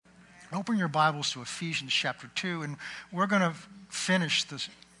Open your Bibles to Ephesians chapter 2, and we're going to finish this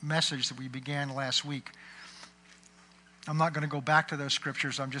message that we began last week. I'm not going to go back to those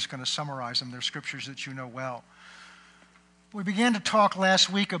scriptures. I'm just going to summarize them. They're scriptures that you know well. We began to talk last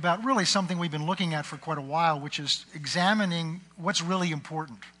week about really something we've been looking at for quite a while, which is examining what's really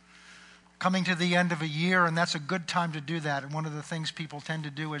important. Coming to the end of a year, and that's a good time to do that. And one of the things people tend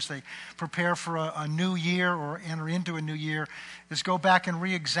to do as they prepare for a new year or enter into a new year is go back and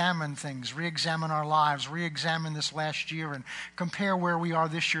re-examine things, re-examine our lives, re-examine this last year and compare where we are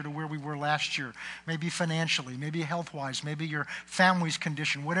this year to where we were last year. Maybe financially, maybe health-wise, maybe your family's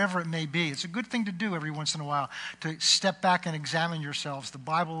condition, whatever it may be. It's a good thing to do every once in a while, to step back and examine yourselves. The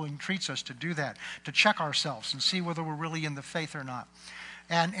Bible entreats us to do that, to check ourselves and see whether we're really in the faith or not.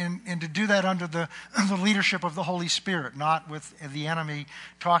 And to do that under the leadership of the Holy Spirit, not with the enemy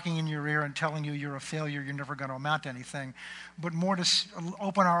talking in your ear and telling you you're a failure, you're never going to amount to anything, but more to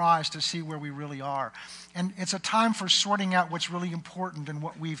open our eyes to see where we really are. And it's a time for sorting out what's really important and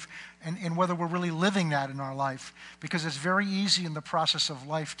what and whether we're really living that in our life, because it's very easy in the process of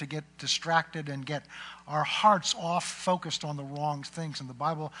life to get distracted and get our hearts off focused on the wrong things, and the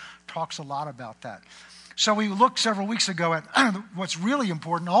Bible talks a lot about that. So we looked several weeks ago at what's really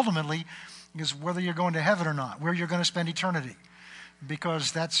important ultimately is whether you're going to heaven or not, where you're going to spend eternity,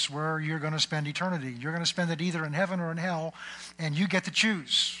 because that's where you're going to spend eternity. You're going to spend it either in heaven or in hell, and you get to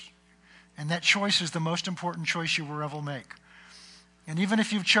choose. And that choice is the most important choice you will ever make. And even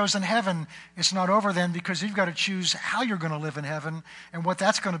if you've chosen heaven, it's not over then, because you've got to choose how you're going to live in heaven and what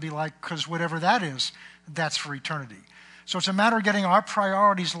that's going to be like, because whatever that is, that's for eternity. So it's a matter of getting our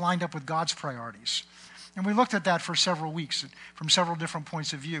priorities lined up with God's priorities. And we looked at that for several weeks from several different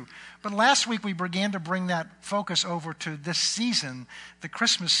points of view. But last week we began to bring that focus over to this season, the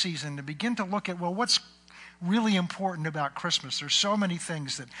Christmas season, to begin to look at, well, what's really important about Christmas. There's so many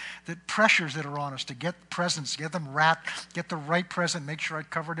things that pressures that are on us to get presents, get them wrapped, get the right present, make sure I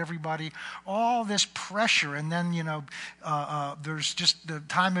covered everybody. All this pressure, and then there's just the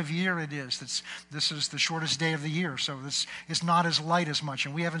time of year it is. This is the shortest day of the year, so it's not as light as much.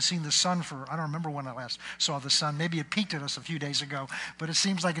 And we haven't seen the sun for, I don't remember when I last saw the sun. Maybe it peaked at us a few days ago, but it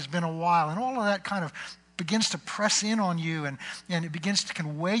seems like it's been a while. And all of that kind of begins to press in on you, and it begins to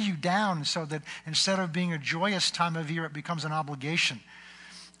can weigh you down, so that instead of being a joyous time of year, it becomes an obligation.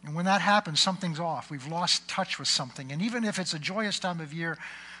 And when that happens, something's off. We've lost touch with something. And even if it's a joyous time of year,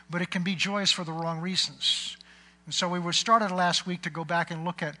 but it can be joyous for the wrong reasons. And so we were started last week to go back and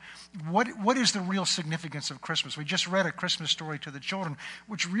look at what is the real significance of Christmas. We just read A Christmas Story to the Children,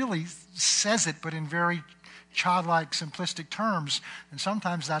 which really says it, but in very childlike, simplistic terms. And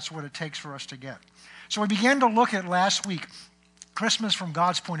sometimes that's what it takes for us to get. So we began to look at last week Christmas from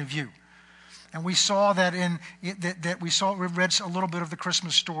God's point of view. And we saw that we read a little bit of the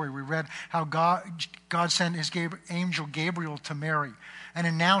Christmas story. We read how God sent his angel Gabriel to Mary and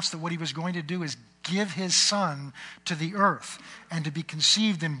announced that what he was going to do is give his son to the earth and to be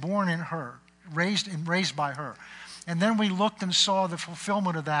conceived and born in her, raised by her. And then we looked and saw the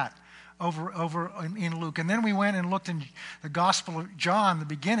fulfillment of that over in Luke. And then we went and looked in the Gospel of John, the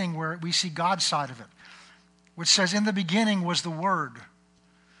beginning, where we see God's side of it, which says, in the beginning was the Word,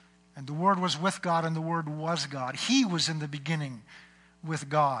 and the Word was with God, and the Word was God. He was in the beginning with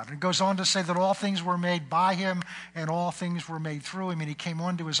God. It goes on to say that all things were made by him, and all things were made through him, and he came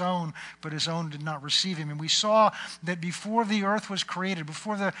on to his own, but his own did not receive him. And we saw that before the earth was created,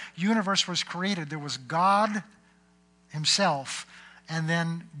 before the universe was created, there was God himself, and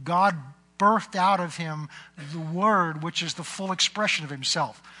then God birthed out of him the Word, which is the full expression of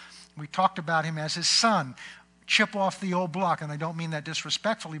himself. We talked about him as his son. Chip off the old block, and I don't mean that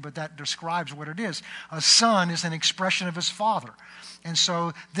disrespectfully, but that describes what it is. A son is an expression of his father. And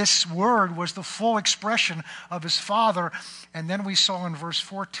so this Word was the full expression of his Father. And then we saw in verse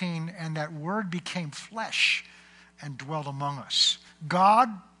 14, and that Word became flesh and dwelt among us. God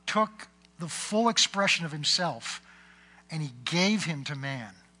took the full expression of himself and he gave him to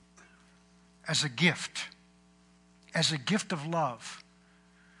man as a gift of love.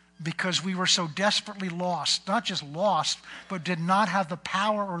 Because we were so desperately lost, not just lost, but did not have the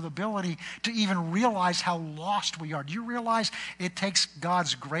power or the ability to even realize how lost we are. Do you realize it takes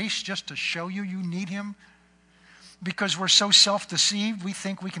God's grace just to show you need him? Because we're so self-deceived, we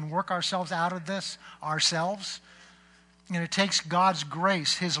think we can work ourselves out of this ourselves. And it takes God's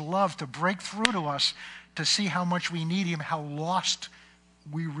grace, his love, to break through to us to see how much we need him, how lost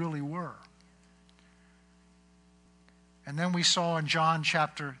we really were. And then we saw in John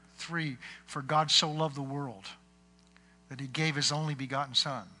chapter 3, for God so loved the world that he gave his only begotten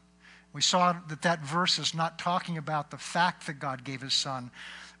son. We saw that verse is not talking about the fact that God gave his son,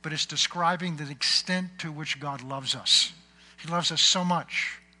 but it's describing the extent to which God loves us. He loves us so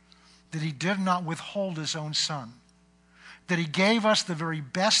much that he did not withhold his own son, that he gave us the very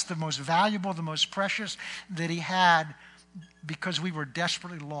best, the most valuable, the most precious that he had because we were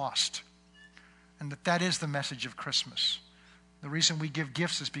desperately lost. And that is the message of Christmas. The reason we give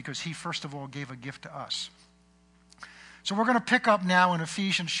gifts is because he, first of all, gave a gift to us. So we're going to pick up now in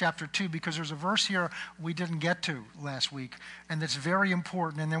Ephesians chapter 2 because there's a verse here we didn't get to last week, and that's very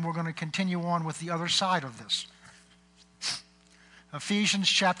important, and then we're going to continue on with the other side of this. Ephesians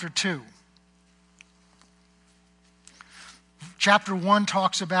chapter 2. Chapter 1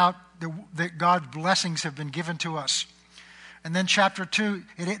 talks about that God's blessings have been given to us. And then chapter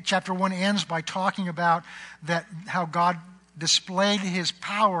 1 ends by talking about that how God displayed his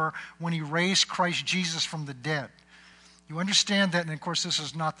power when he raised Christ Jesus from the dead. You understand that, and of course this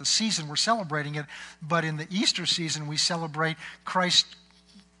is not the season we're celebrating it, but in the Easter season we celebrate Christ's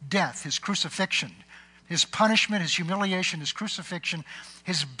death, his crucifixion, his punishment, his humiliation, his crucifixion,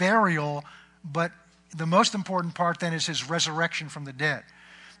 his burial, but the most important part then is his resurrection from the dead.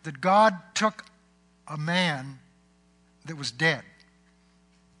 That God took a man that was dead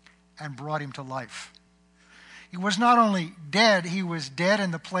and brought him to life. He was not only dead, he was dead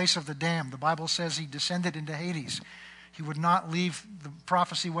in the place of the damned. The Bible says he descended into Hades. He would not leave, the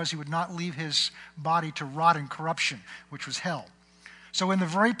prophecy was he would not leave his body to rot in corruption, which was hell. So in the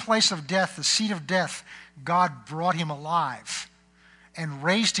very place of death, the seat of death, God brought him alive and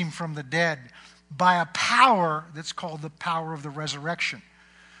raised him from the dead by a power that's called the power of the resurrection.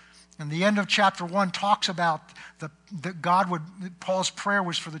 And the end of chapter 1 talks about that God would, Paul's prayer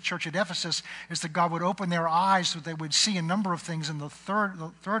was for the church at Ephesus, is that God would open their eyes so that they would see a number of things. And the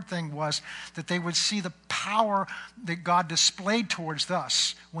third thing was that they would see the power that God displayed towards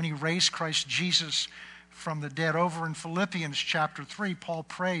us when he raised Christ Jesus from the dead. Over in Philippians chapter 3, Paul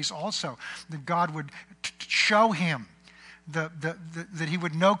prays also that God would show him that he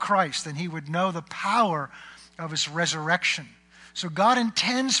would know Christ and he would know the power of his resurrection. So God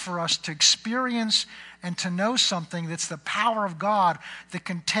intends for us to experience and to know something that's the power of God that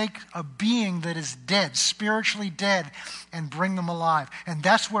can take a being that is dead, spiritually dead, and bring them alive. And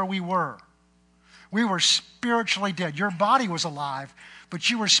that's where we were. We were spiritually dead. Your body was alive, but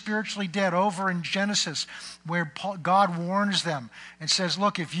you were spiritually dead. Over in Genesis, where God warns them and says,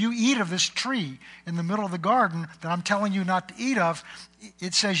 look, if you eat of this tree in the middle of the garden that I'm telling you not to eat of,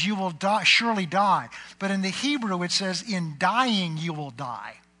 it says you will die, surely die. But in the Hebrew, it says, in dying you will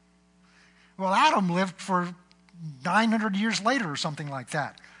die. Well, Adam lived for 900 years later or something like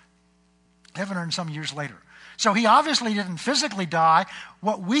that. 700 and some years later. So he obviously didn't physically die.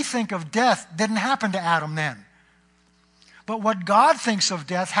 What we think of death didn't happen to Adam then. But what God thinks of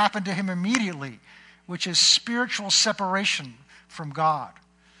death happened to him immediately, which is spiritual separation from God.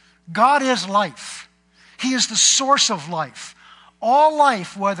 God is life. He is the source of life. All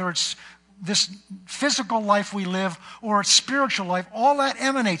life, whether it's this physical life we live or it's spiritual life, all that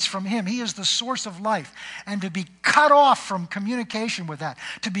emanates from him. He is the source of life. And to be cut off from communication with that,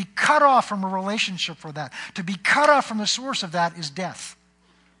 to be cut off from a relationship for that, to be cut off from the source of that is death.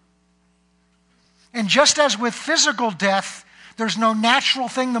 And just as with physical death, there's no natural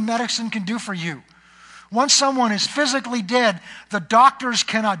thing the medicine can do for you. Once someone is physically dead, the doctors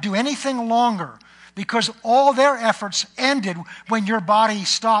cannot do anything longer because all their efforts ended when your body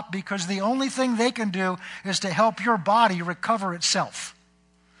stopped, because the only thing they can do is to help your body recover itself.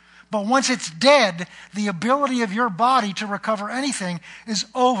 But once it's dead, the ability of your body to recover anything is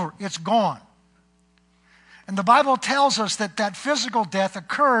over. It's gone. And the Bible tells us that that physical death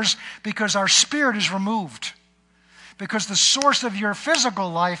occurs because our spirit is removed. Because the source of your physical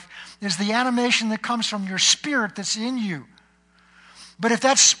life is the animation that comes from your spirit that's in you. But if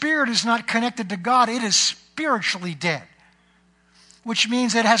that spirit is not connected to God, it is spiritually dead. Which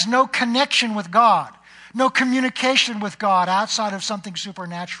means it has no connection with God, no communication with God outside of something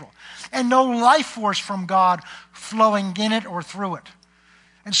supernatural, and no life force from God flowing in it or through it.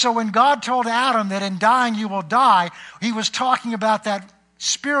 And so when God told Adam that in dying you will die, he was talking about that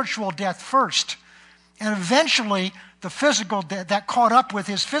spiritual death first. And eventually the physical death that caught up with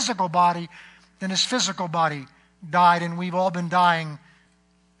his physical body, then his physical body died, and we've all been dying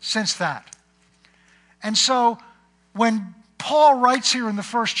since that. And so when Paul writes here in the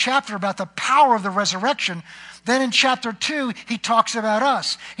first chapter about the power of the resurrection, then in chapter 2 he talks about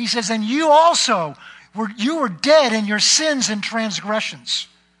us. He says, and you also were dead in your sins and transgressions,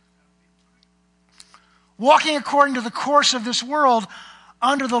 walking according to the course of this world,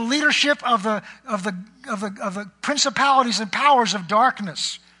 under the leadership of the principalities and powers of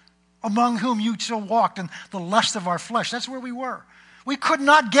darkness, among whom you still walked in the lust of our flesh. That's where we were. We could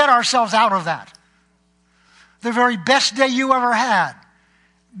not get ourselves out of that. The very best day you ever had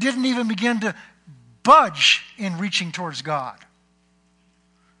didn't even begin to budge in reaching towards God.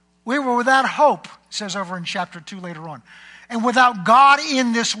 We were without hope, it says over in chapter 2 later on, and without God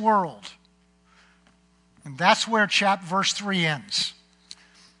in this world. And that's where verse 3 ends.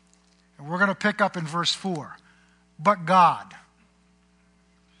 And we're going to pick up in verse 4. But God.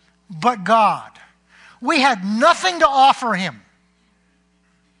 But God. We had nothing to offer him.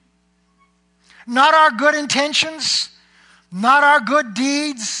 Not our good intentions, not our good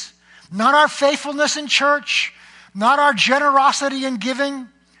deeds, not our faithfulness in church, not our generosity in giving.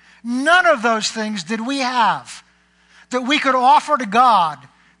 None of those things did we have that we could offer to God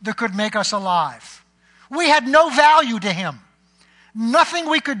that could make us alive. We had no value to him. Nothing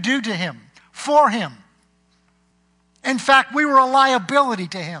we could do to him, for him. In fact, we were a liability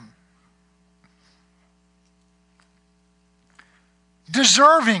to him.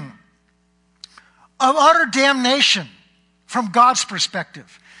 Deserving of utter damnation from God's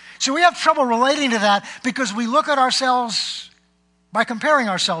perspective. So we have trouble relating to that because we look at ourselves by comparing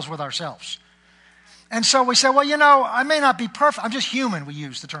ourselves with ourselves. And so we say, well, I may not be perfect. I'm just human, we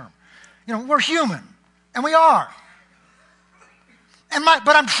use the term. We're human. And we are.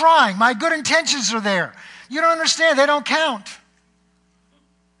 But I'm trying. My good intentions are there. You don't understand. They don't count.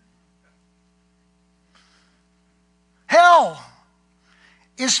 Hell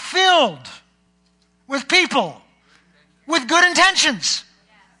is filled with people with good intentions.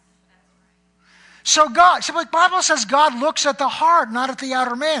 So the Bible says God looks at the heart, not at the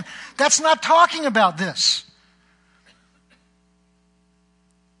outer man. That's not talking about this.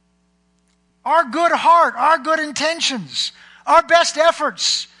 Our good heart, our good intentions, our best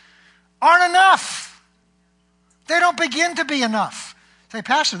efforts aren't enough. They don't begin to be enough. Say,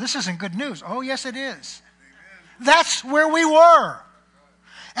 Pastor, this isn't good news. Oh, yes, it is. That's where we were.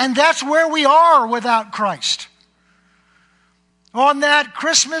 And that's where we are without Christ. On that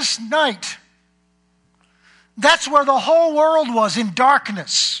Christmas night, that's where the whole world was, in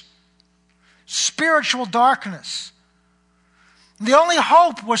darkness. Spiritual darkness. The only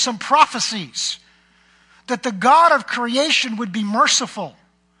hope was some prophecies that the God of creation would be merciful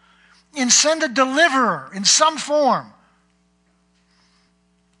and send a deliverer in some form.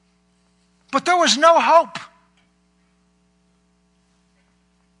 But there was no hope.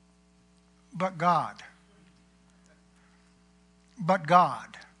 But God. But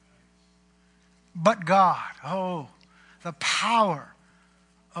God. But God. Oh, the power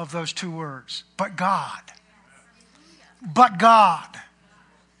of those two words. But God. But God.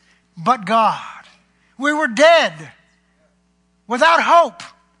 But God. We were dead. Without hope.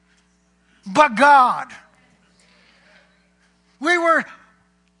 But God. We were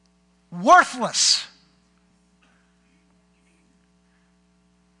worthless.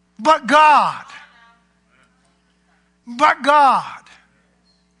 But God. But God.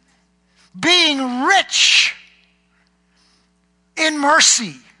 Being rich in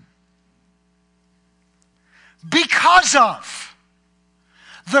mercy because of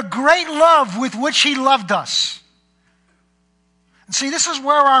the great love with which he loved us. And see, this is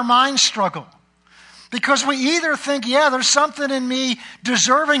where our minds struggle. Because we either think, there's something in me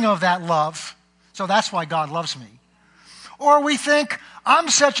deserving of that love, so that's why God loves me. Or we think, I'm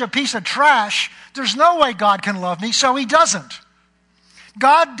such a piece of trash, there's no way God can love me, so he doesn't.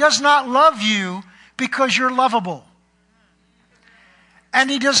 God does not love you because you're lovable. And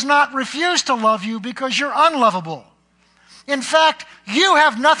he does not refuse to love you because you're unlovable. In fact, you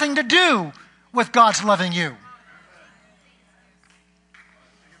have nothing to do with God's loving you.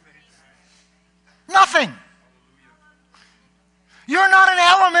 Nothing. You're not an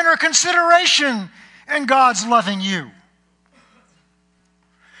element or consideration in God's loving you.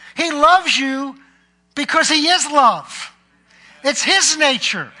 He loves you because he is love. It's his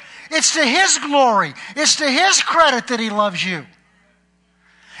nature. It's to his glory. It's to his credit that he loves you.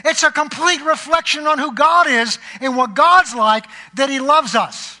 It's a complete reflection on who God is and what God's like that he loves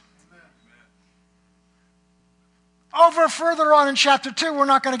us. Over further on in chapter 2, we're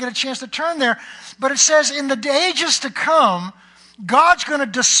not going to get a chance to turn there, but it says in the ages to come, God's going to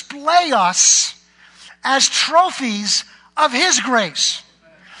display us as trophies of his grace.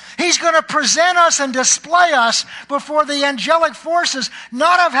 He's going to present us and display us before the angelic forces,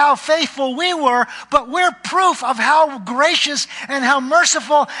 not of how faithful we were, but we're proof of how gracious and how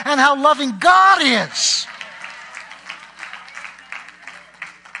merciful and how loving God is.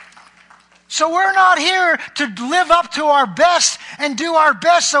 So we're not here to live up to our best and do our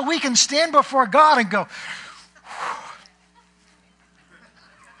best so we can stand before God and go,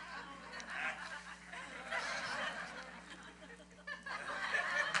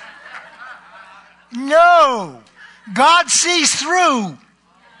 No. God sees through.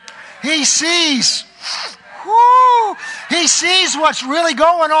 He sees. Whoo, he sees what's really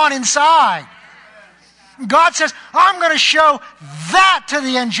going on inside. God says, I'm going to show that to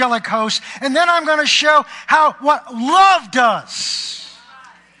the angelic host, and then I'm going to show what love does.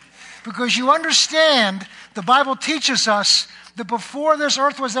 Because you understand, the Bible teaches us that before this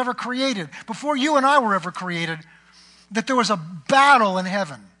earth was ever created, before you and I were ever created, that there was a battle in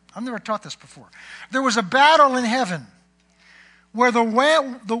heaven. I've never taught this before. There was a battle in heaven where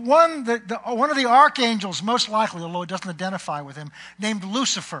one of the archangels, most likely, although it doesn't identify with him, named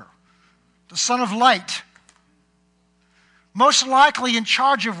Lucifer, the son of light, most likely in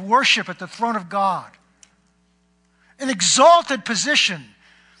charge of worship at the throne of God, an exalted position,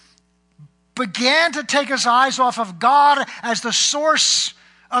 began to take his eyes off of God as the source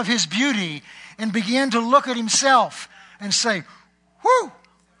of his beauty and began to look at himself and say, whew,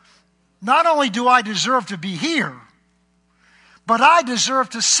 not only do I deserve to be here, but I deserve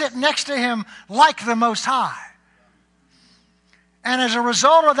to sit next to him like the Most High. And as a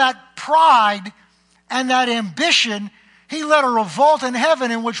result of that pride and that ambition, he led a revolt in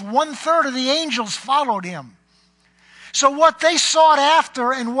heaven in which 1/3 of the angels followed him. So what they sought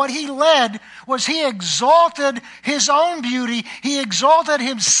after and what he led was he exalted his own beauty, he exalted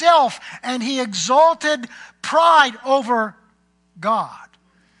himself, and he exalted pride over God.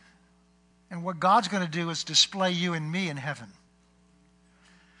 And what God's going to do is display you and me in heaven,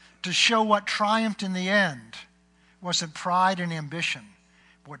 to show what triumphed in the end wasn't pride and ambition.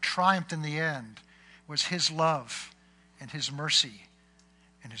 What triumphed in the end was his love and his mercy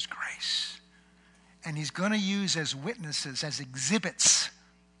and his grace. And he's going to use as witnesses, as exhibits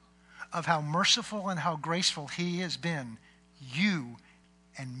of how merciful and how graceful he has been, you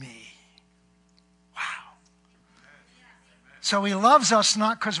and me. Wow. So he loves us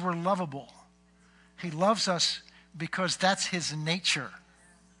not because we're lovable. He loves us because that's his nature.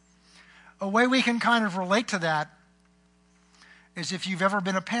 A way we can kind of relate to that is if you've ever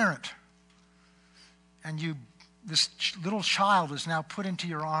been a parent and this little child is now put into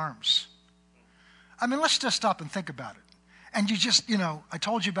your arms. I mean, let's just stop and think about it. And you just, I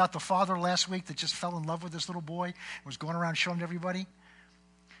told you about the father last week that just fell in love with this little boy and was going around showing to everybody.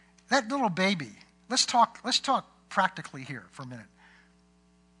 That little baby, let's talk practically here for a minute.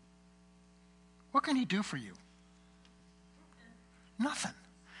 What can he do for you? Nothing.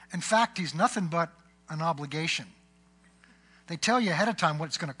 In fact, he's nothing but an obligation. They tell you ahead of time what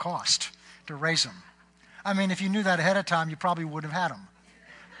it's going to cost to raise him. I mean, if you knew that ahead of time, you probably wouldn't have had him.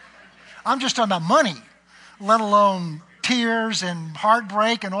 I'm just talking about money, let alone tears and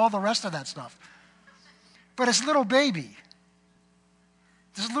heartbreak and all the rest of that stuff. But it's little baby.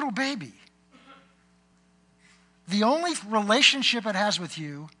 This little baby. The only relationship it has with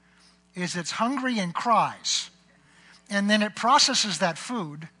you is it's hungry and cries. And then it processes that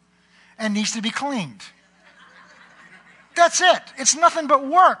food and needs to be cleaned. That's it. It's nothing but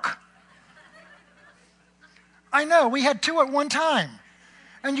work. I know, we had 2 at one time.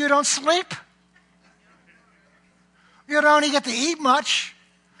 And you don't sleep. You don't get to eat much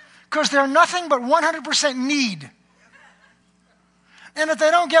because they're nothing but 100% need. And if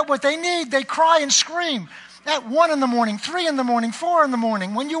they don't get what they need, they cry and scream at 1 in the morning, 3 in the morning, 4 in the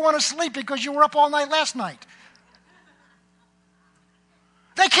morning, when you want to sleep because you were up all night last night.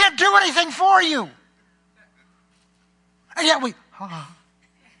 They can't do anything for you. And yet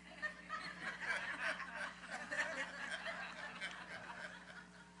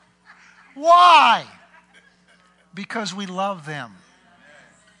Why? Because we love them.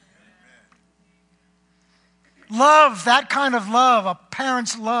 Love, that kind of love, a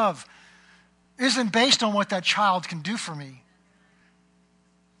parent's love, isn't based on what that child can do for me.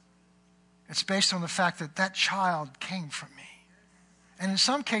 It's based on the fact that that child came from me. And in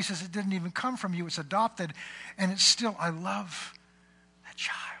some cases, it didn't even come from you. It's adopted, and it's still, I love that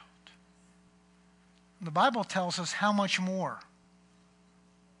child. And the Bible tells us how much more.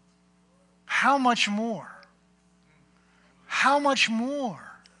 How much more? How much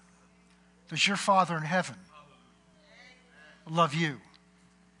more does your Father in heaven love you?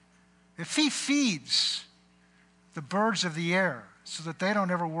 If he feeds the birds of the air so that they don't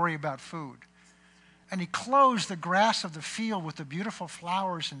ever worry about food, and he clothes the grass of the field with the beautiful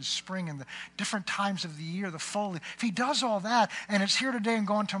flowers in spring and the different times of the year, the foliage, if he does all that and it's here today and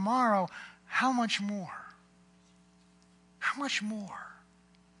gone tomorrow, how much more? How much more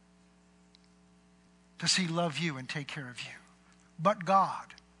does he love you and take care of you? But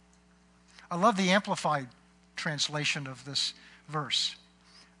God. I love the Amplified translation of this verse.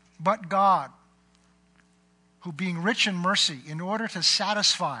 But God, who being rich in mercy, in order to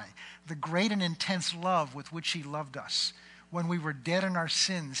satisfy the great and intense love with which he loved us, when we were dead in our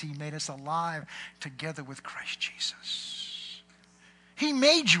sins, he made us alive together with Christ Jesus. He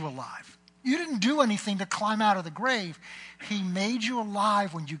made you alive. You didn't do anything to climb out of the grave. He made you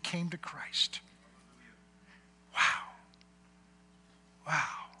alive when you came to Christ. Wow. Wow.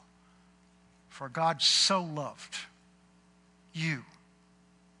 For God so loved you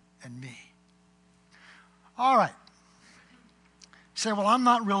and me. All right. You say, well, I'm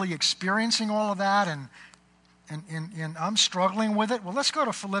not really experiencing all of that and I'm struggling with it. Well, let's go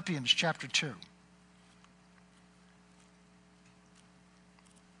to Philippians chapter 2.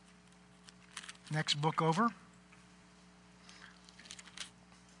 Next book over.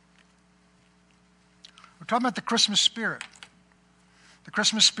 We're talking about the Christmas spirit. The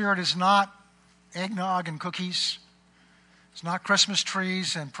Christmas spirit is not eggnog and cookies. It's not Christmas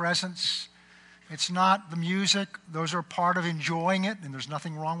trees and presents. It's not the music. Those are part of enjoying it, and there's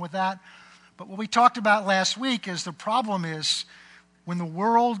nothing wrong with that. But what we talked about last week is the problem is when the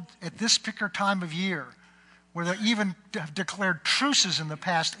world at this particular time of year, where they even have declared truces in the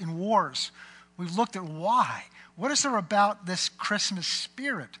past in wars, we've looked at why. What is there about this Christmas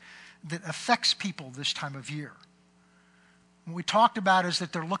spirit that affects people this time of year? What we talked about is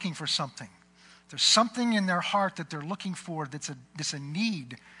that they're looking for something. There's something in their heart that they're looking for that's a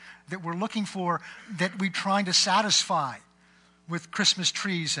need that we're looking for that we're trying to satisfy with Christmas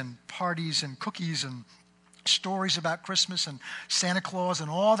trees and parties and cookies and stories about Christmas and Santa Claus and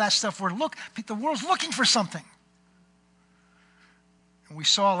all that stuff. The world's looking for something. And we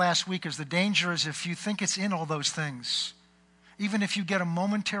saw last week is the danger is if you think it's in all those things, even if you get a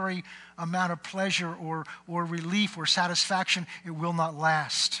momentary amount of pleasure or relief or satisfaction, it will not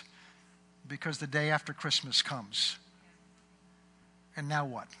last because the day after Christmas comes. And now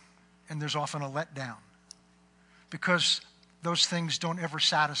what? And there's often a letdown because those things don't ever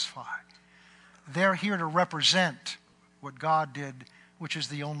satisfy. They're here to represent what God did, which is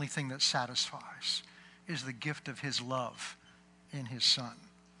the only thing that satisfies, is the gift of his love in his Son.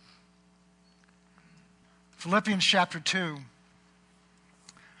 Philippians chapter 2.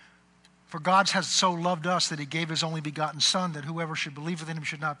 For God has so loved us that he gave his only begotten Son, that whoever should believe within him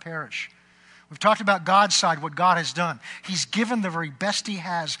should not perish. We've talked about God's side, what God has done. He's given the very best he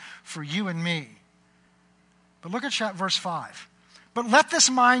has for you and me. But look at verse 5. But let this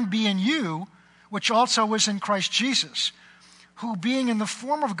mind be in you, which also was in Christ Jesus, who being in the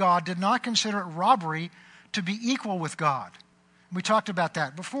form of God did not consider it robbery to be equal with God. We talked about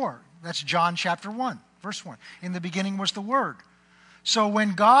that before. That's John chapter 1, verse 1. In the beginning was the Word. So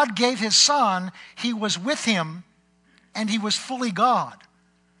when God gave his Son, he was with him and he was fully God.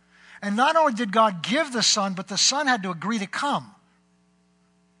 And not only did God give the Son, but the Son had to agree to come.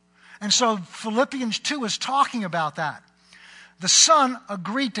 And so Philippians 2 is talking about that. The Son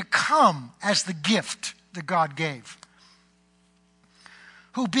agreed to come as the gift that God gave.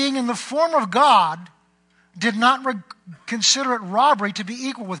 Who being in the form of God did not consider it robbery to be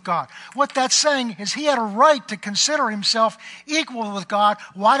equal with God. What that's saying is he had a right to consider himself equal with God.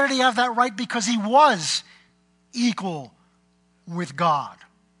 Why did he have that right? Because he was equal with God.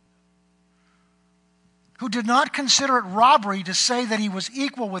 Who did not consider it robbery to say that he was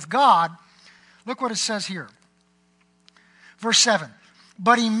equal with God. Look what it says here. Verse 7.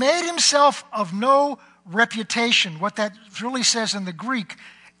 But he made himself of no reputation. What that really says in the Greek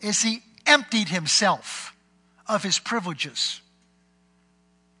is he emptied himself of his privileges.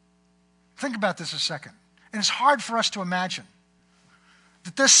 Think about this a second. And it's hard for us to imagine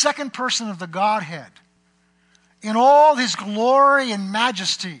that this second person of the Godhead, in all his glory and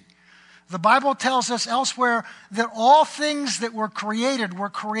majesty, the Bible tells us elsewhere that all things that were created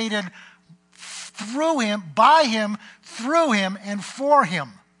through him, by him, through him, and for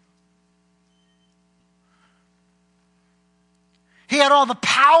him. He had all the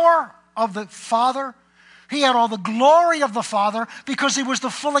power of the Father. He had all the glory of the Father because he was the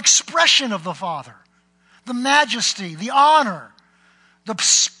full expression of the Father. The majesty, the honor, the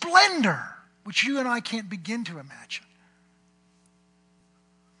splendor, which you and I can't begin to imagine.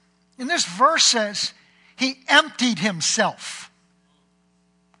 And this verse says, he emptied himself.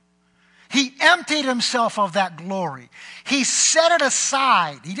 He emptied himself of that glory. He set it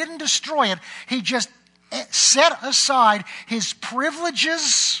aside. He didn't destroy it. He just set aside his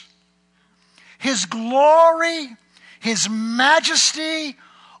privileges, his glory, his majesty,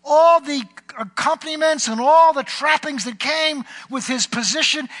 all the accompaniments and all the trappings that came with his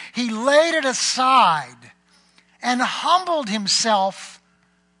position. He laid it aside and humbled himself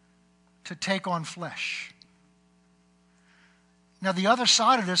to take on flesh. Now, the other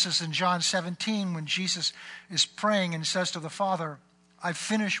side of this is in John 17 when Jesus is praying and says to the Father, I've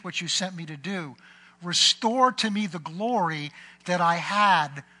finished what you sent me to do. Restore to me the glory that I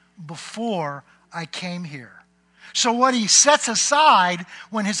had before I came here. So what he sets aside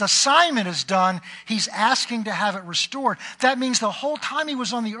when his assignment is done, he's asking to have it restored. That means the whole time he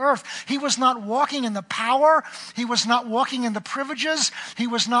was on the earth, he was not walking in the power, he was not walking in the privileges, he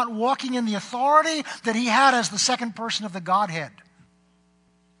was not walking in the authority that he had as the second person of the Godhead.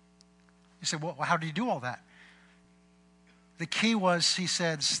 You say, well, how did he do all that? The key was, he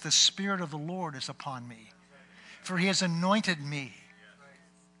says, the Spirit of the Lord is upon me, for he has anointed me.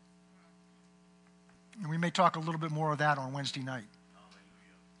 And we may talk a little bit more of that on Wednesday night.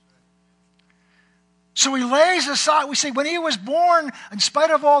 So he lays aside, we say, when he was born, in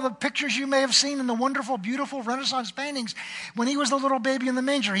spite of all the pictures you may have seen in the wonderful, beautiful Renaissance paintings, when he was the little baby in the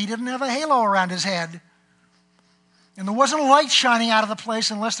manger, he didn't have a halo around his head. And there wasn't light shining out of the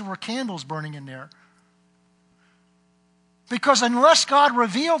place unless there were candles burning in there. Because unless God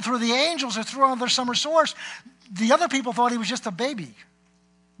revealed through the angels or through other summer source, the other people thought he was just a baby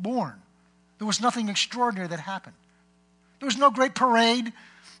born. There was nothing extraordinary that happened. There was no great parade.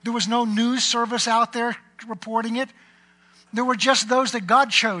 There was no news service out there reporting it. There were just those that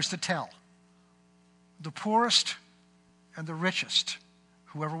God chose to tell. The poorest and the richest,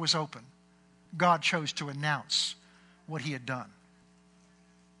 whoever was open, God chose to announce what he had done.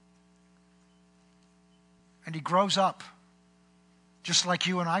 And he grows up just like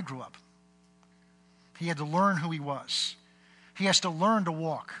you and I grew up. He had to learn who he was. He has to learn to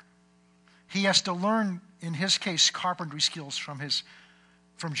walk. He has to learn, in his case, carpentry skills from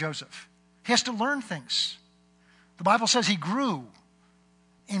Joseph. He has to learn things. The Bible says he grew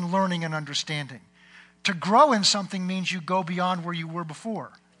in learning and understanding. To grow in something means you go beyond where you were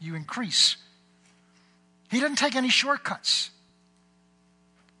before. You increase. He didn't take any shortcuts.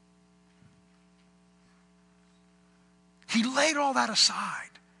 He laid all that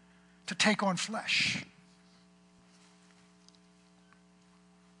aside to take on flesh.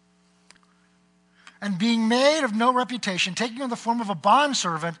 And being made of no reputation, taking on the form of a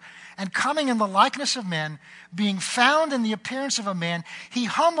bondservant, and coming in the likeness of men, being found in the appearance of a man, he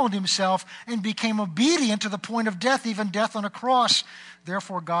humbled himself and became obedient to the point of death, even death on a cross.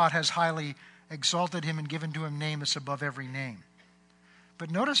 Therefore God has highly exalted him and given to him a name that's above every name. But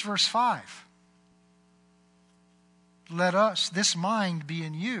notice verse 5. Let us, this mind, be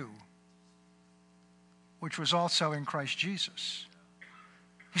in you, which was also in Christ Jesus.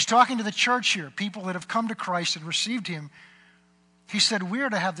 He's talking to the church here, people that have come to Christ and received him. He said we are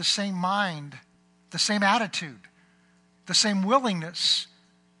to have the same mind, the same attitude, the same willingness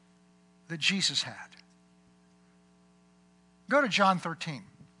that Jesus had. Go to John 13.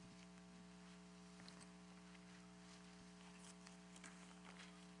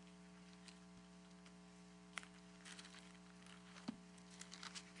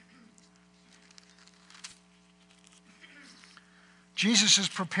 Jesus is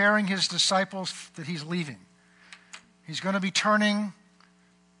preparing his disciples that he's leaving. He's going to be turning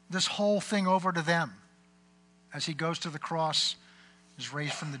this whole thing over to them as he goes to the cross, is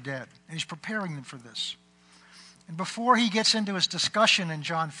raised from the dead. And he's preparing them for this. And before he gets into his discussion in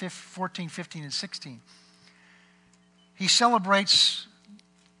John 14, 15, and 16, he celebrates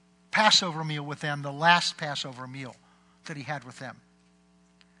Passover meal with them, the last Passover meal that he had with them.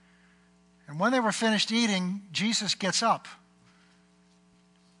 And when they were finished eating, Jesus gets up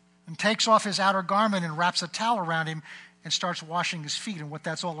and takes off his outer garment and wraps a towel around him and starts washing his feet. And what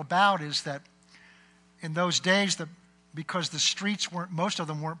that's all about is that in those days, because the streets most of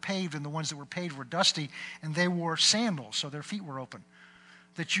them weren't paved, and the ones that were paved were dusty, and they wore sandals, so their feet were open.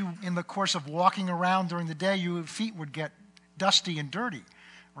 That you, in the course of walking around during the day, your feet would get dusty and dirty,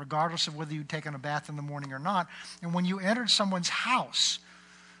 regardless of whether you'd taken a bath in the morning or not. And when you entered someone's house,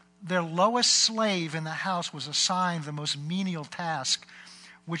 their lowest slave in the house was assigned the most menial task,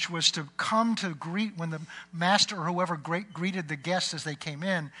 which was to come to greet, when the master or whoever greeted the guests as they came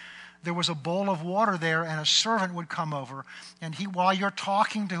in, there was a bowl of water there, and a servant would come over. And while you're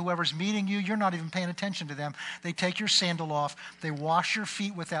talking to whoever's meeting you, you're not even paying attention to them. They take your sandal off, they wash your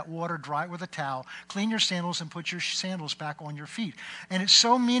feet with that water, dry it with a towel, clean your sandals, and put your sandals back on your feet. And it's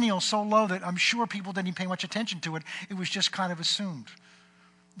so menial, so low, that I'm sure people didn't even pay much attention to it. It was just kind of assumed.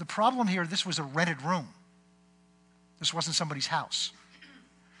 The problem here, this was a rented room. This wasn't somebody's house.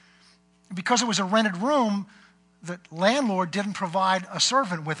 Because it was a rented room, the landlord didn't provide a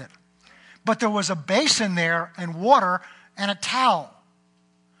servant with it. But there was a basin there and water and a towel.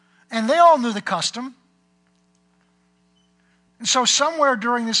 And they all knew the custom. And so somewhere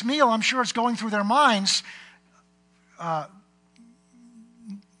during this meal, I'm sure it's going through their minds,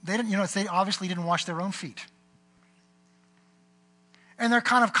 they obviously didn't wash their own feet. And they're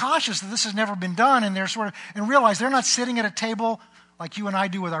kind of conscious that this has never been done, and and realize they're not sitting at a table like you and I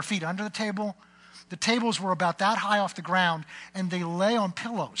do with our feet under the table. The tables were about that high off the ground, and they lay on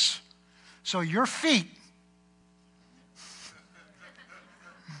pillows. So your feet,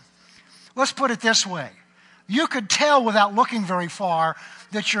 let's put it this way. You could tell without looking very far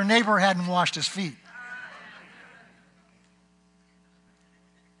that your neighbor hadn't washed his feet.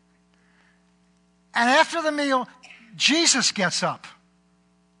 And after the meal, Jesus gets up.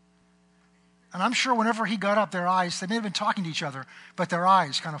 And I'm sure whenever he got up, their eyes, they may have been talking to each other, but their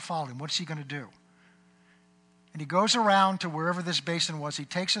eyes kind of followed him. What's he going to do? And he goes around to wherever this basin was. He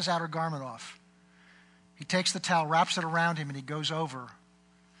takes his outer garment off. He takes the towel, wraps it around him, and he goes over.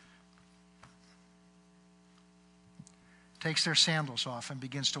 Takes their sandals off and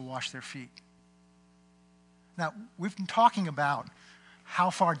begins to wash their feet. Now, we've been talking about how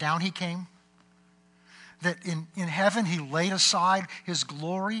far down he came. That in heaven he laid aside his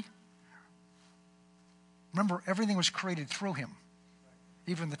glory. Remember, everything was created through him.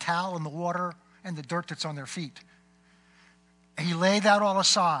 Even the towel and the water and the dirt that's on their feet. He laid that all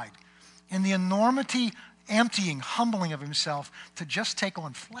aside. In the enormity, emptying, humbling of himself to just take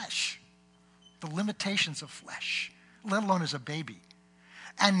on flesh. The limitations of flesh, let alone as a baby.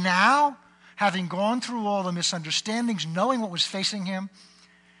 And now, having gone through all the misunderstandings, knowing what was facing him,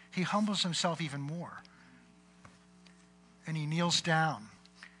 he humbles himself even more. And he kneels down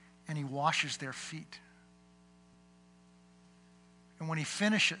and he washes their feet. And when he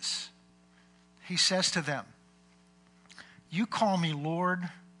finishes, he says to them, "You call me Lord."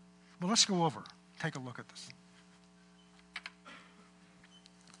 Well, let's go over. Take a look at this.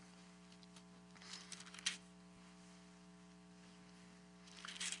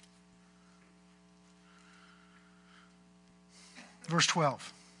 Verse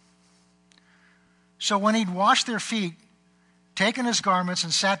 12. So when he'd washed their feet, taken his garments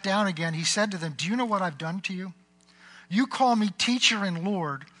and sat down again, he said to them, "Do you know what I've done to you? You call me teacher and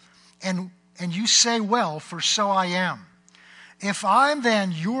Lord, and you say, well, for so I am. If I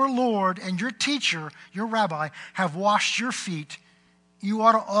then, your Lord and your teacher, your rabbi, have washed your feet, you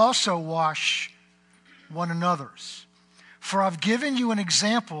ought to also wash one another's. For I've given you an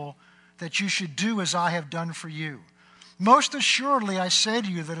example that you should do as I have done for you. Most assuredly I say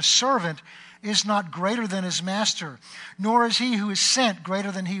to you that a servant is not greater than his master, nor is he who is sent greater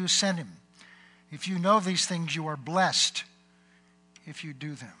than he who sent him. If you know these things, you are blessed if you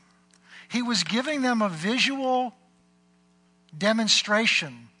do them." He was giving them a visual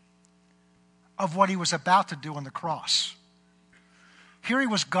demonstration of what he was about to do on the cross. Here he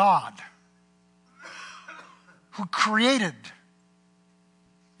was God, who created,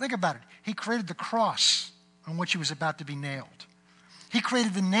 think about it, he created the cross on which he was about to be nailed. He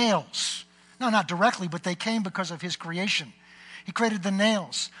created the nails. No, not directly, but they came because of his creation. He created the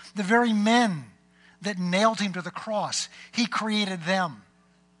nails. The very men that nailed him to the cross, he created them.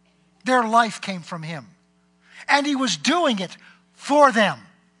 Their life came from him. And he was doing it for them.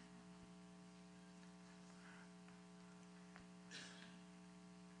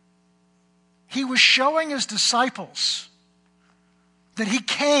 He was showing his disciples that he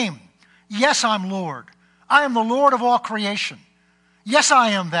came. Yes, I'm Lord. I am the Lord of all creation. Yes, I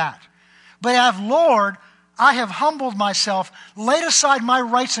am that. But as Lord, I have humbled myself, laid aside my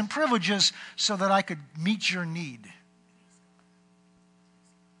rights and privileges so that I could meet your need.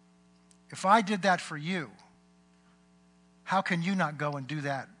 If I did that for you, how can you not go and do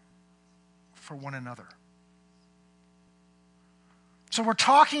that for one another? So we're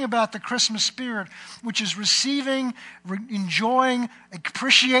talking about the Christmas spirit, which is receiving, enjoying,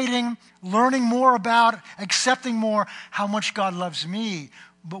 appreciating, learning more about, accepting more how much God loves me.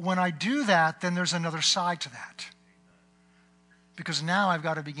 But when I do that, then there's another side to that. Because now I've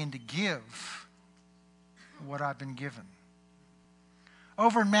got to begin to give what I've been given.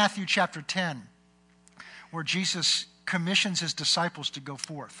 Over in Matthew chapter 10, where Jesus commissions his disciples to go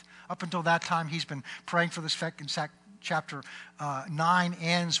forth. Up until that time, he's been praying for this. In fact, chapter 9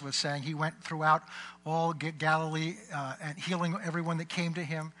 ends with saying he went throughout all Galilee and healing everyone that came to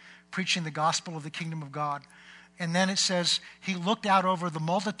him, preaching the gospel of the kingdom of God. And then it says he looked out over the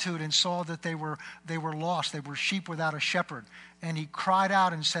multitude and saw that they were lost. They were sheep without a shepherd. And he cried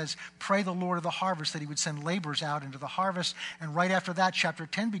out and says, "Pray the Lord of the harvest that he would send laborers out into the harvest." And right after that, chapter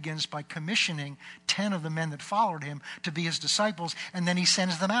 10 begins by commissioning 10 of the men that followed him to be his disciples. And then he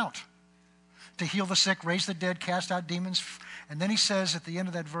sends them out to heal the sick, raise the dead, cast out demons. And then he says at the end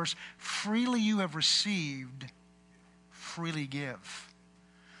of that verse, "Freely you have received, freely give."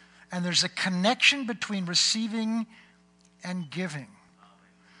 And there's a connection between receiving and giving.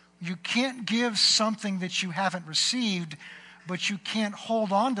 You can't give something that you haven't received, but you can't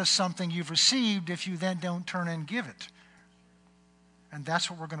hold on to something you've received if you then don't turn and give it. And that's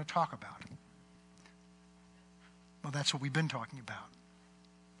what we're going to talk about. Well, that's what we've been talking about.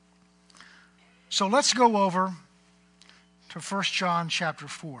 So let's go over to 1 John chapter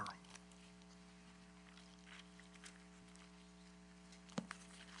 4.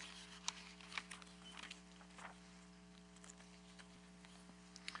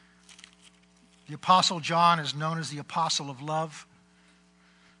 The Apostle John is known as the Apostle of Love.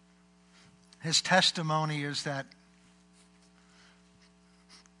 His testimony is that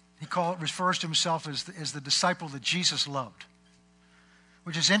refers to himself as the disciple that Jesus loved,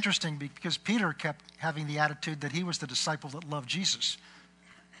 which is interesting because Peter kept having the attitude that he was the disciple that loved Jesus.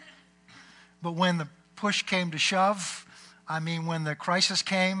 But when the push came to shove, when the crisis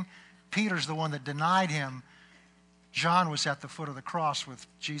came, Peter's the one that denied him. John was at the foot of the cross with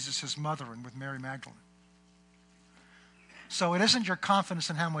Jesus, his mother, and with Mary Magdalene. So it isn't your confidence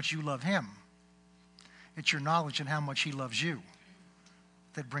in how much you love him. It's your knowledge in how much he loves you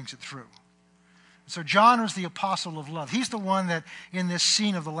that brings it through. So John is the apostle of love. He's the one that, in this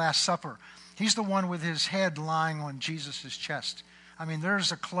scene of the Last Supper, he's the one with his head lying on Jesus' chest.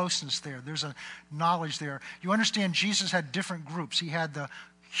 There's a closeness there. There's a knowledge there. You understand Jesus had different groups. He had the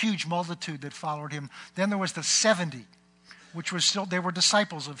huge multitude that followed him. Then there was the 70, which was still, they were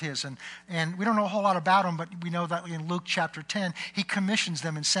disciples of his. And we don't know a whole lot about them, but we know that in Luke chapter 10, he commissions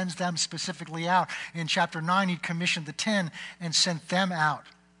them and sends them specifically out. In chapter 9, he commissioned the 10 and sent them out.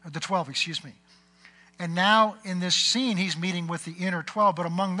 The 12, excuse me. And now in this scene, he's meeting with the inner 12. But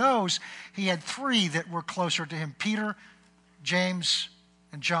among those, he had 3 that were closer to him: Peter, James,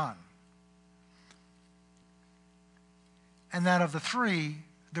 and John. And that of the 3,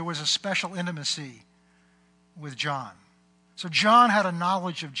 there was a special intimacy with John. So John had a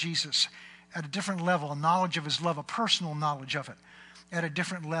knowledge of Jesus at a different level, a knowledge of his love, a personal knowledge of it at a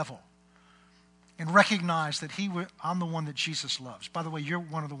different level. And recognized that I'm the one that Jesus loves. By the way, you're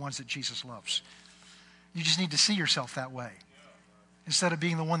one of the ones that Jesus loves. You just need to see yourself that way. Instead of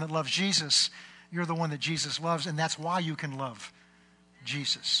being the one that loves Jesus, you're the one that Jesus loves, and that's why you can love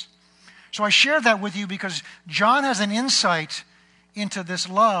Jesus. So I share that with you because John has an insight into this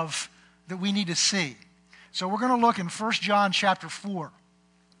love that we need to see. So we're going to look in 1 John chapter 4.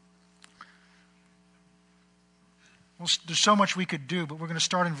 Well, there's so much we could do, but we're going to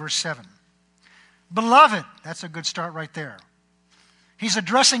start in verse 7. Beloved, that's a good start right there. He's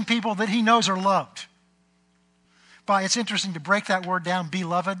addressing people that he knows are loved. It's interesting to break that word down,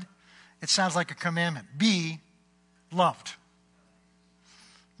 beloved. It sounds like a commandment. Be loved.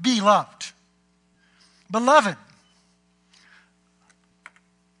 Be loved. Beloved,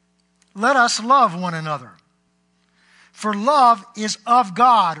 let us love one another. For love is of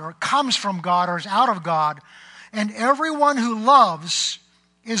God, or comes from God, or is out of God. And everyone who loves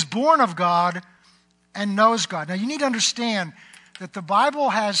is born of God and knows God. Now you need to understand that the Bible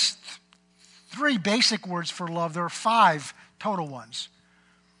has 3 basic words for love. There are 5 total ones.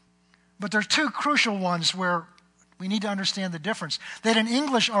 But there are 2 crucial ones where we need to understand the difference. That in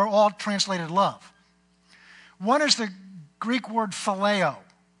English are all translated love. One is the Greek word phileo,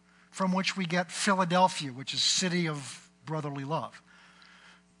 from which we get Philadelphia, which is city of brotherly love.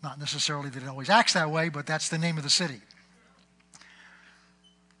 Not necessarily that it always acts that way, but that's the name of the city.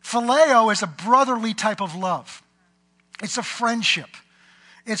 Phileo is a brotherly type of love. It's a friendship.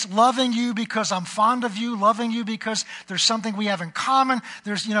 It's loving you because I'm fond of you, loving you because there's something we have in common.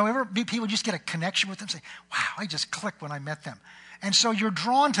 There's, people just get a connection with them, say, wow, I just clicked when I met them. And so you're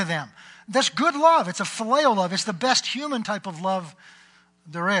drawn to them. That's good love. It's a phileo love. It's the best human type of love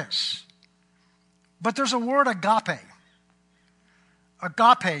there is. But there's a word, agape.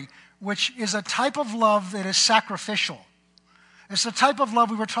 Agape, which is a type of love that is sacrificial. It's the type of love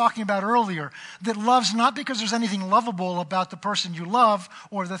we were talking about earlier, that loves not because there's anything lovable about the person you love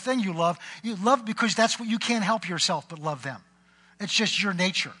or the thing you love. You love because that's what you can't help yourself but love them. It's just your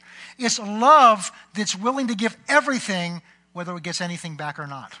nature. It's a love that's willing to give everything, whether it gets anything back or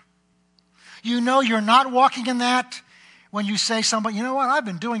not. You know you're not walking in that when you say somebody, you know what, I've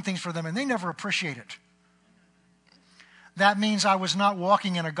been doing things for them and they never appreciate it. That means I was not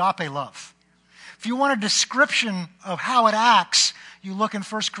walking in agape love. If you want a description of how it acts, you look in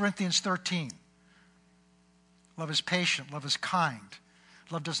 1 Corinthians 13. Love is patient. Love is kind.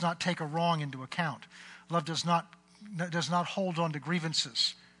 Love does not take a wrong into account. Love does not hold on to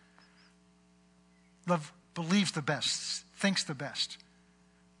grievances. Love believes the best, thinks the best.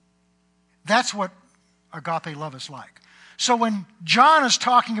 That's what agape love is like. So when John is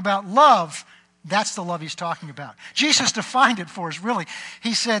talking about love, That's the love he's talking about. Jesus defined it for us, really.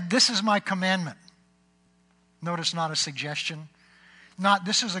 He said, this is my commandment. Notice, not a suggestion. Not,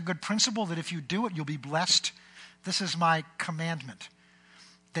 this is a good principle that if you do it, you'll be blessed. This is my commandment,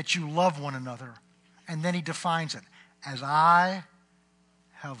 that you love one another. And then he defines it, as I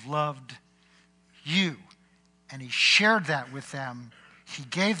have loved you. And he shared that with them. He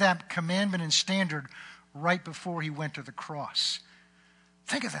gave that commandment and standard right before he went to the cross.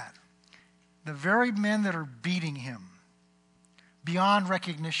 Think of that. The very men that are beating him beyond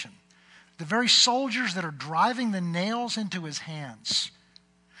recognition, the very soldiers that are driving the nails into his hands,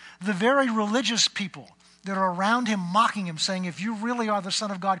 the very religious people that are around him mocking him, saying, if you really are the Son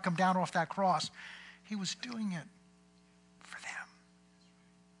of God, come down off that cross. He was doing it for them.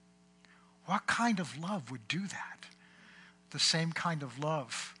 What kind of love would do that? The same kind of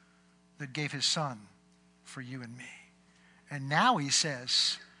love that gave his Son for you and me. And now he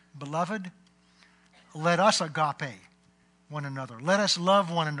says, beloved, let us agape one another. Let us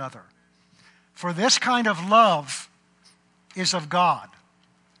love one another. For this kind of love is of God.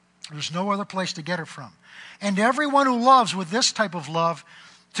 There's no other place to get it from. And everyone who loves with this type of love,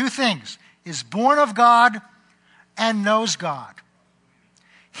 two things, is born of God and knows God.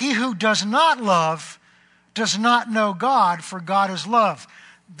 He who does not love does not know God, for God is love.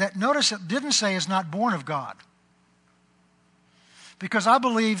 That, notice it didn't say is not born of God. Because I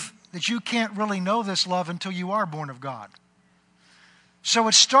believe that you can't really know this love until you are born of God. So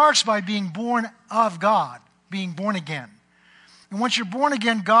it starts by being born of God, being born again. And once you're born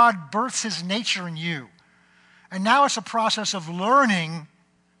again, God births his nature in you. And now it's a process of learning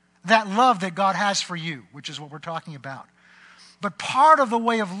that love that God has for you, which is what we're talking about. But part of the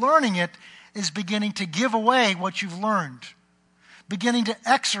way of learning it is beginning to give away what you've learned, beginning to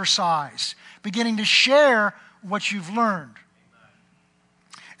exercise, beginning to share what you've learned.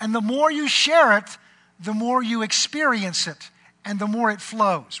 And the more you share it, the more you experience it, and the more it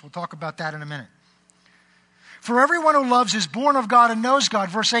flows. We'll talk about that in a minute. For everyone who loves is born of God and knows God.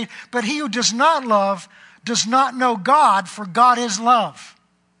 Verse 8, but he who does not love does not know God, for God is love.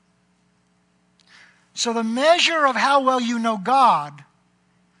 So the measure of how well you know God,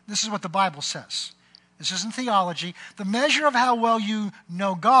 this is what the Bible says. This isn't theology. The measure of how well you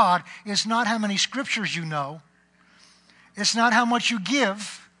know God is not how many scriptures you know. It's not how much you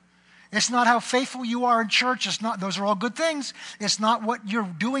give. It's not how faithful you are in church. It's not, those are all good things. It's not what you're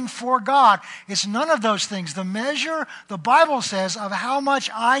doing for God. It's none of those things. The measure, the Bible says, of how much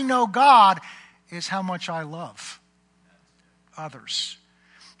I know God is how much I love others.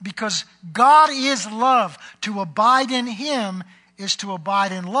 Because God is love. To abide in him is to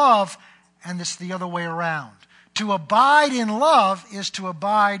abide in love, and it's the other way around. To abide in love is to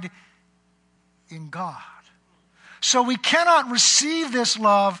abide in God. So we cannot receive this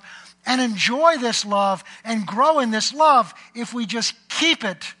love and enjoy this love and grow in this love if we just keep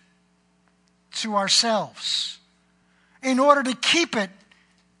it to ourselves. In order to keep it,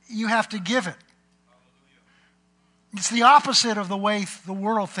 you have to give it. It's the opposite of the way the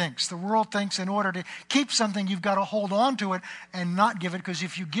world thinks. The world thinks in order to keep something, you've got to hold on to it and not give it, because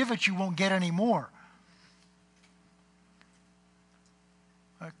if you give it, you won't get any more.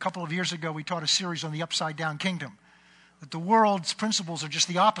 A couple of years ago, we taught a series on the upside-down kingdom. That the world's principles are just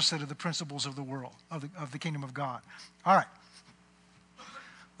the opposite of the principles of the world, of the kingdom of God. All right.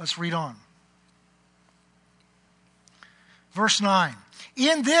 Let's read on. Verse 9.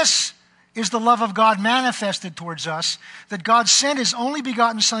 In this is the love of God manifested towards us, that God sent his only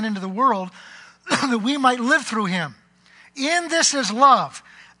begotten Son into the world that we might live through him. In this is love,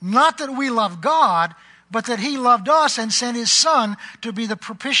 not that we love God, but that he loved us and sent his Son to be the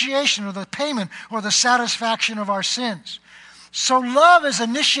propitiation or the payment or the satisfaction of our sins. So love is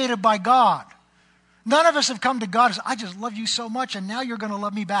initiated by God. None of us have come to God and said, I just love you so much and now you're going to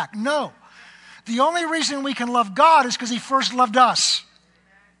love me back. No. The only reason we can love God is because he first loved us.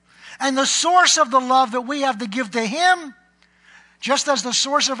 And the source of the love that we have to give to him, just as the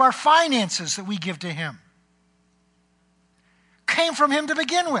source of our finances that we give to him, came from him to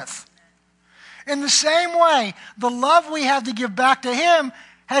begin with. In the same way, the love we have to give back to him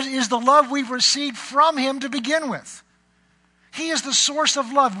is the love we've received from him to begin with. He is the source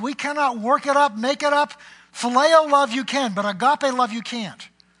of love. We cannot work it up, make it up. Phileo love you can, but agape love you can't.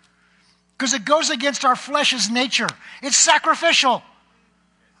 Because it goes against our flesh's nature. It's sacrificial.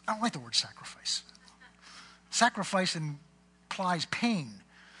 I don't like the word sacrifice. Sacrifice implies pain,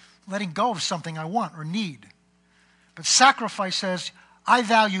 letting go of something I want or need. But sacrifice says, I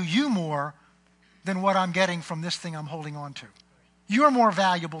value you more than what I'm getting from this thing I'm holding on to. You're more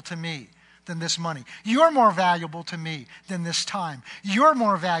valuable to me than this money. You're more valuable to me than this time. You're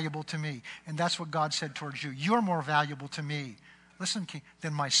more valuable to me. And that's what God said towards you. You're more valuable to me, listen,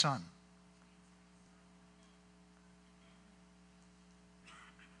 than my son.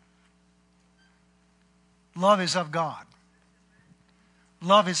 Love is of God.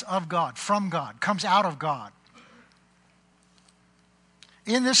 Love is of God, from God, comes out of God.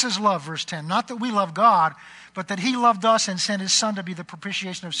 In this is love, verse 10. Not that we love God, but that he loved us and sent his son to be the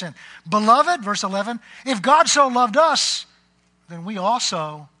propitiation of sin. Beloved, verse 11, if God so loved us, then we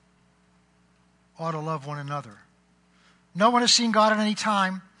also ought to love one another. No one has seen God at any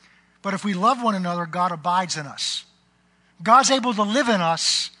time, but if we love one another, God abides in us. God's able to live in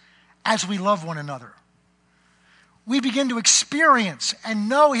us as we love one another. We begin to experience and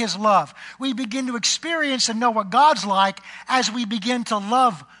know his love. We begin to experience and know what God's like as we begin to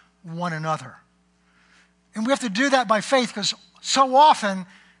love one another. And we have to do that by faith because so often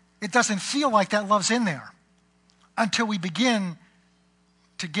it doesn't feel like that love's in there until we begin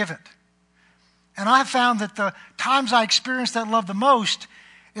to give it. And I have found that the times I experience that love the most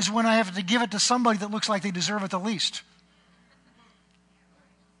is when I have to give it to somebody that looks like they deserve it the least.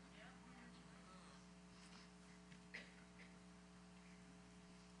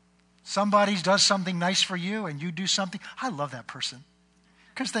 Somebody does something nice for you and you do something. I love that person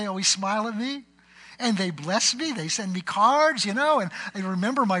because they always smile at me and they bless me. They send me cards, and they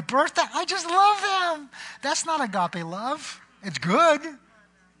remember my birthday. I just love them. That's not agape love. It's good.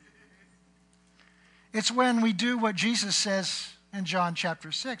 It's when we do what Jesus says in John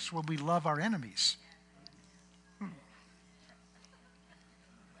chapter 6, when we love our enemies.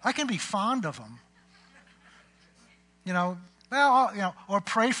 I can be fond of them. Or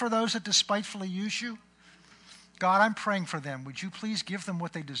pray for those that despitefully use you. God, I'm praying for them. Would you please give them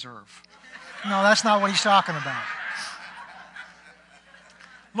what they deserve? No, that's not what he's talking about.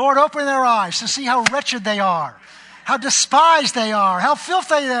 Lord, open their eyes to see how wretched they are, how despised they are, how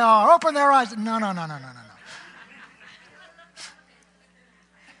filthy they are. Open their eyes. No.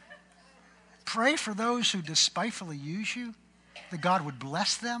 Pray for those who despitefully use you, that God would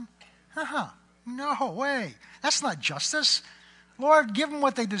bless them. No way. That's not justice. Lord, give them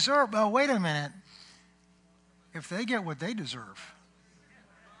what they deserve. Oh, wait a minute. If they get what they deserve,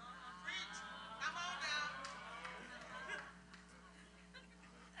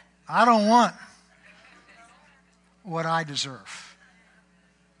 I don't want what I deserve.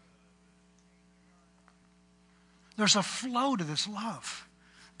 There's a flow to this love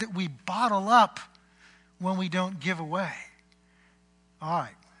that we bottle up when we don't give away. All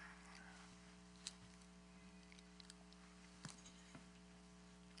right.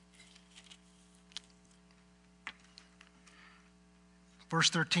 Verse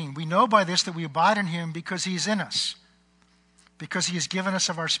 13, we know by this that we abide in him because he is in us, because he has given us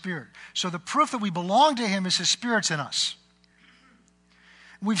of our spirit. So the proof that we belong to him is his spirit's in us.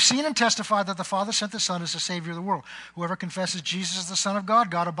 We've seen and testified that the Father sent the Son as the Savior of the world. Whoever confesses Jesus as the Son of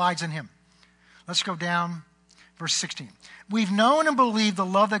God, God abides in him. Let's go down, verse 16. We've known and believed the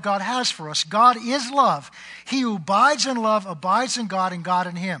love that God has for us. God is love. He who abides in love abides in God and God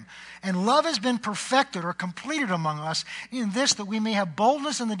in him. And love has been perfected or completed among us in this, that we may have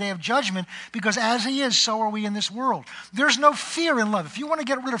boldness in the day of judgment, because as he is, so are we in this world. There's no fear in love. If you want to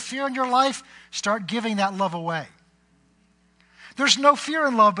get rid of fear in your life, start giving that love away. There's no fear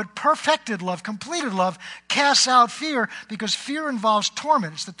in love, but perfected love, completed love, casts out fear, because fear involves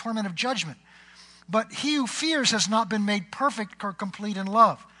torment. It's the torment of judgment. But he who fears has not been made perfect or complete in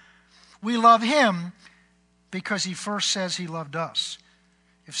love. We love him because he first says he loved us.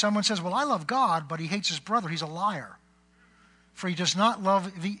 If someone says, well, I love God, but he hates his brother, he's a liar. For he who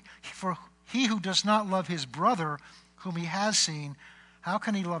does not love his brother whom he has seen, how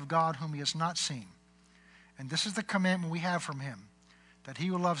can he love God whom he has not seen? And this is the commandment we have from him, that he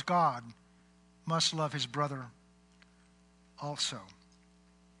who loves God must love his brother also.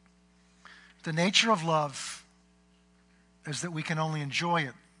 The nature of love is that we can only enjoy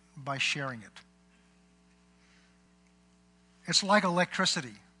it by sharing it. It's like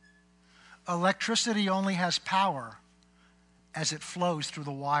electricity. Electricity only has power as it flows through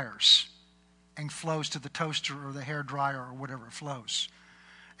the wires and flows to the toaster or the hair dryer or whatever it flows.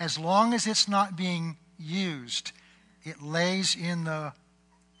 As long as it's not being used, it lays in the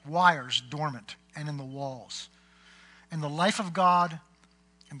wires dormant and in the walls. And the life of God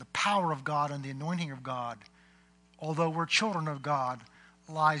and the power of God and the anointing of God, although we're children of God,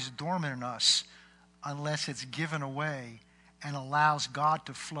 lies dormant in us unless it's given away and allows God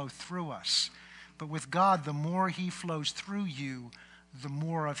to flow through us. But with God, the more he flows through you, the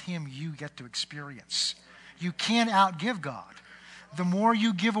more of him you get to experience. You can't outgive God. The more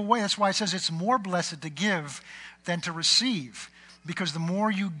you give away, that's why it says it's more blessed to give than to receive. Because the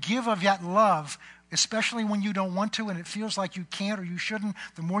more you give of that love, especially when you don't want to and it feels like you can't or you shouldn't,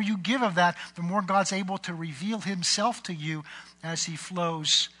 the more you give of that, the more God's able to reveal himself to you as he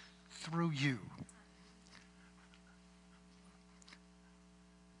flows through you.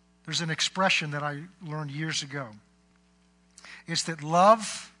 There's an expression that I learned years ago. It's that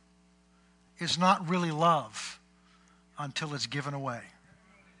love is not really love until it's given away.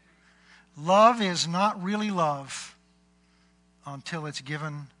 Love is not really love until it's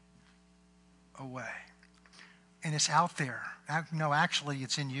given away. And it's out there. No, actually,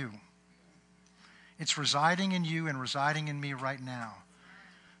 it's in you. It's residing in you and residing in me right now.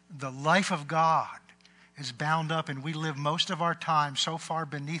 The life of God is bound up, and we live most of our time so far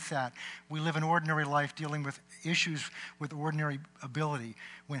beneath that. We live an ordinary life dealing with issues with ordinary ability.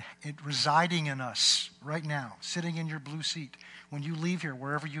 When it residing in us right now, sitting in your blue seat, when you leave here,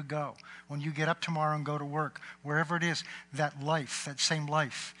 wherever you go, when you get up tomorrow and go to work, wherever it is, that life, that same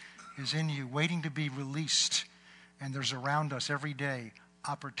life is in you, waiting to be released. And there's around us every day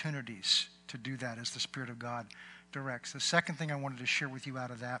opportunities to do that as the Spirit of God directs. The second thing I wanted to share with you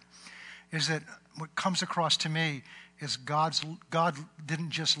out of that is that what comes across to me is God didn't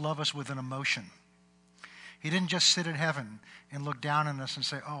just love us with an emotion. He didn't just sit in heaven and look down on us and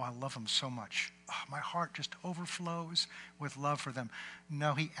say, oh, I love them so much. Oh, my heart just overflows with love for them.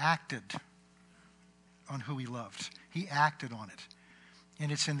 No, he acted on who he loved. He acted on it.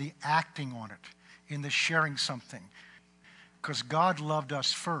 And it's in the acting on it, in the sharing something. Because God loved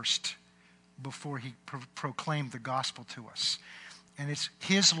us first before he proclaimed the gospel to us. And it's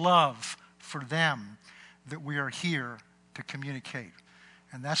his love for them that we are here to communicate.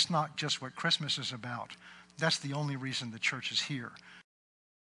 And that's not just what Christmas is about. That's the only reason the church is here.